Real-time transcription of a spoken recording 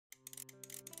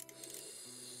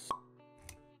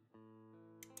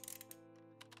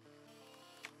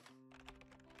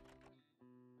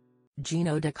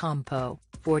Gino D'Acampo,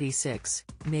 46,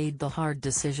 made the hard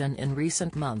decision in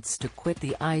recent months to quit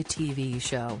the ITV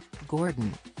show,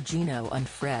 Gordon, Gino and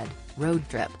Fred, Road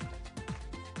Trip.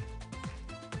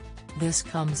 This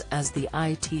comes as the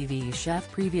ITV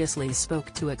chef previously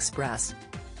spoke to Express.co.uk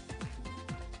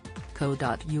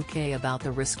about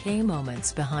the risque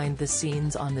moments behind the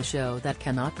scenes on the show that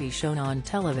cannot be shown on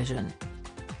television.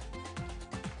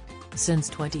 Since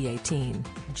 2018,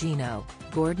 Gino,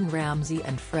 Gordon Ramsay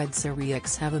and Fred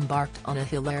Sirieix have embarked on a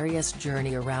hilarious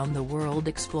journey around the world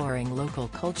exploring local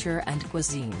culture and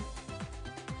cuisine.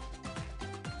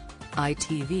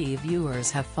 ITV viewers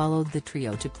have followed the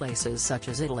trio to places such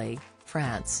as Italy,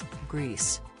 France,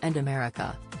 Greece, and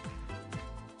America.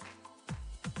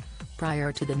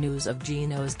 Prior to the news of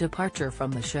Gino's departure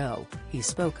from the show, he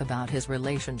spoke about his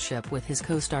relationship with his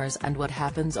co-stars and what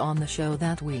happens on the show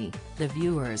that we, the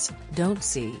viewers, don't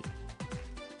see.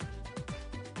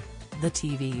 The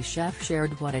TV chef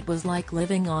shared what it was like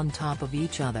living on top of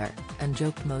each other, and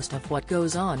joked most of what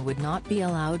goes on would not be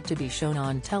allowed to be shown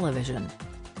on television.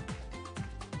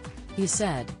 He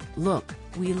said, "Look,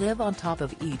 we live on top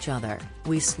of each other,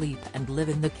 we sleep and live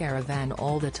in the caravan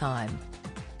all the time.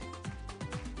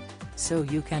 So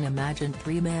you can imagine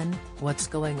 3 men, what's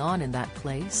going on in that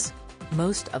place?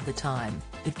 Most of the time,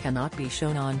 it cannot be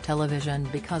shown on television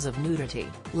because of nudity,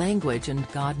 language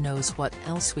and God knows what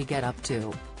else we get up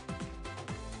to.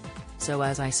 So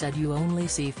as I said, you only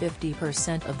see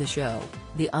 50% of the show,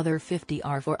 the other 50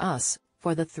 are for us,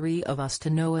 for the 3 of us to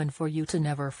know and for you to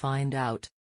never find out."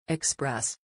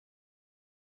 Express.co.uk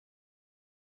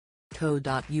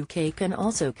can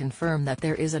also confirm that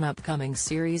there is an upcoming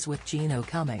series with Gino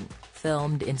coming,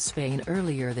 filmed in Spain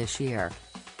earlier this year.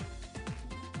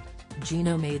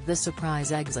 Gino made the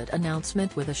surprise exit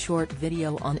announcement with a short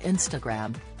video on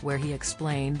Instagram, where he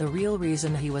explained the real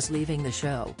reason he was leaving the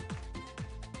show.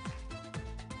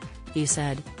 He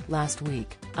said, "Last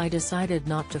week, I decided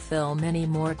not to film any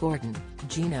more Gordon,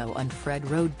 Gino and Fred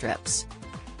road trips.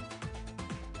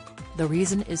 The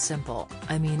reason is simple,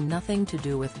 I mean nothing to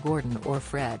do with Gordon or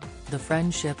Fred, the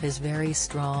friendship is very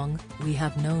strong, we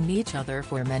have known each other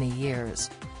for many years."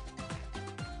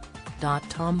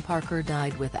 Tom Parker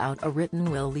died without a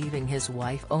written will, leaving his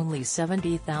wife only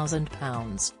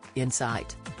 £70,000, in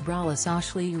sight. Braless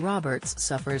Ashley Roberts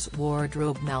suffers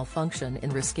wardrobe malfunction in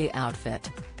risque outfit,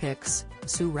 pics.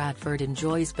 Sue Radford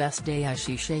enjoys best day as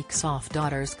she shakes off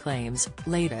daughter's claims.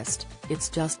 Latest, "It's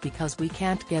just because we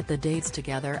can't get the dates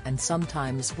together, and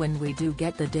sometimes when we do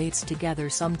get the dates together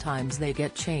sometimes they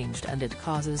get changed and it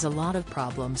causes a lot of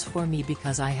problems for me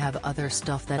because I have other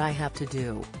stuff that I have to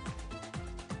do."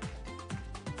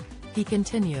 He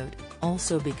continued,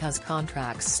 "Also because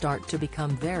contracts start to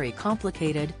become very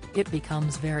complicated, it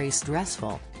becomes very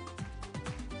stressful.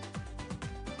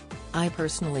 I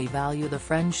personally value the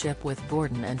friendship with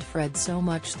Gordon and Fred so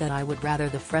much that I would rather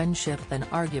the friendship than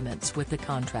arguments with the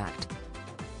contract."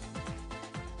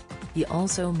 He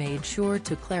also made sure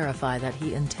to clarify that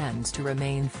he intends to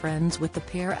remain friends with the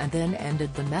pair and then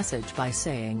ended the message by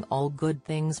saying all good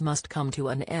things must come to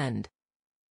an end.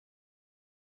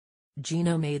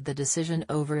 Gino made the decision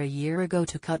over a year ago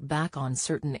to cut back on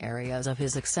certain areas of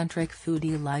his eccentric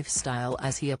foodie lifestyle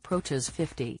as he approaches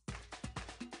 50.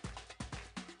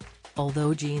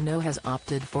 Although Gino has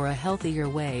opted for a healthier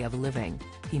way of living,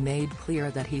 he made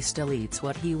clear that he still eats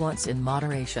what he wants in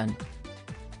moderation.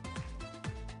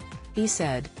 He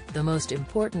said, "The most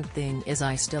important thing is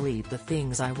I still eat the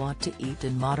things I want to eat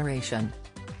in moderation.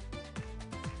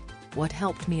 What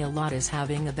helped me a lot is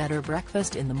having a better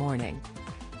breakfast in the morning.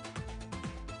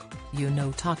 You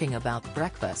know, talking about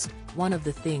breakfast, one of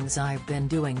the things I've been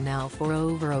doing now for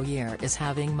over a year is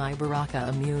having my Baraka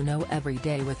Immuno every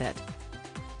day with it."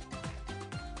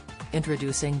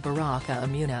 Introducing Baraka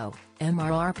Immuno,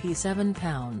 MRRP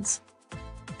 £7.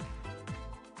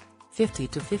 50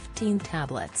 to 15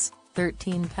 tablets,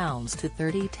 £13 to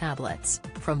 30 tablets,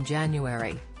 from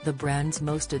January, the brand's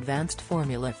most advanced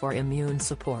formula for immune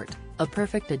support, a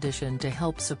perfect addition to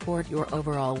help support your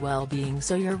overall well-being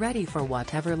so you're ready for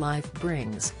whatever life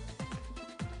brings.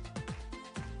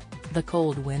 The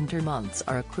cold winter months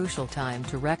are a crucial time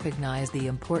to recognize the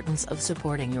importance of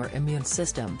supporting your immune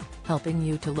system, helping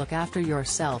you to look after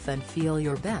yourself and feel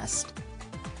your best.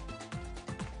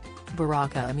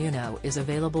 Baraka Immuno is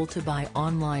available to buy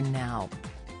online now.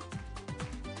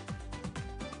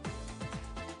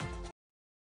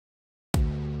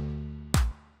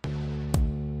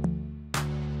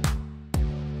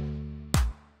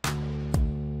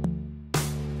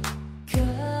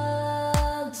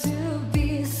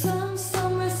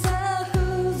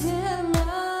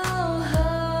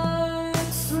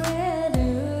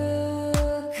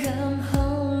 Come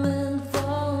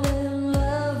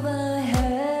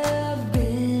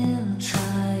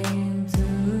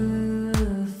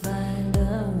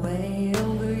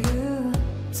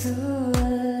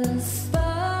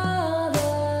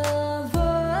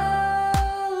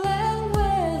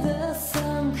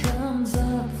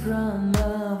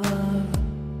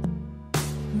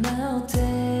without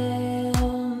it.